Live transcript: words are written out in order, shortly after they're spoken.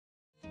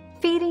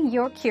feeding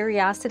your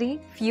curiosity,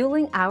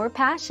 fueling our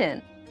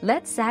passion.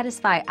 Let's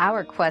satisfy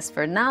our quest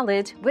for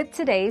knowledge with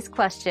today's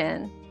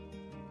question.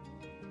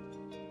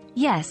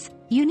 Yes,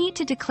 you need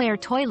to declare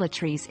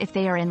toiletries if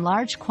they are in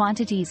large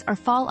quantities or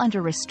fall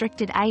under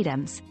restricted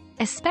items,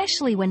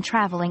 especially when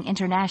traveling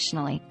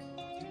internationally.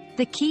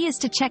 The key is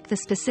to check the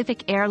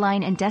specific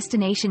airline and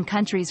destination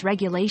country's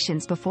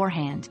regulations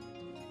beforehand.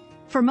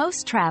 For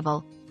most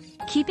travel,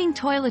 keeping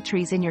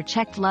toiletries in your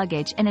checked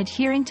luggage and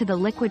adhering to the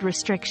liquid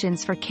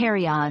restrictions for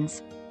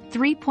carry-ons,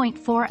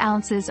 3.4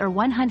 ounces or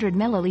 100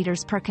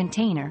 milliliters per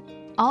container,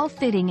 all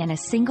fitting in a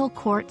single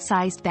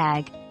quart-sized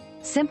bag,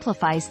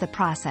 simplifies the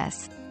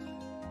process.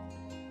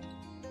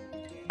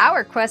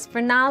 Our quest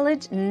for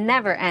knowledge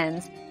never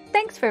ends.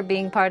 Thanks for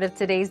being part of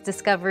today's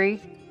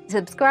discovery.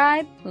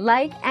 Subscribe,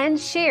 like, and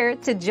share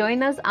to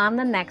join us on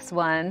the next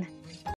one.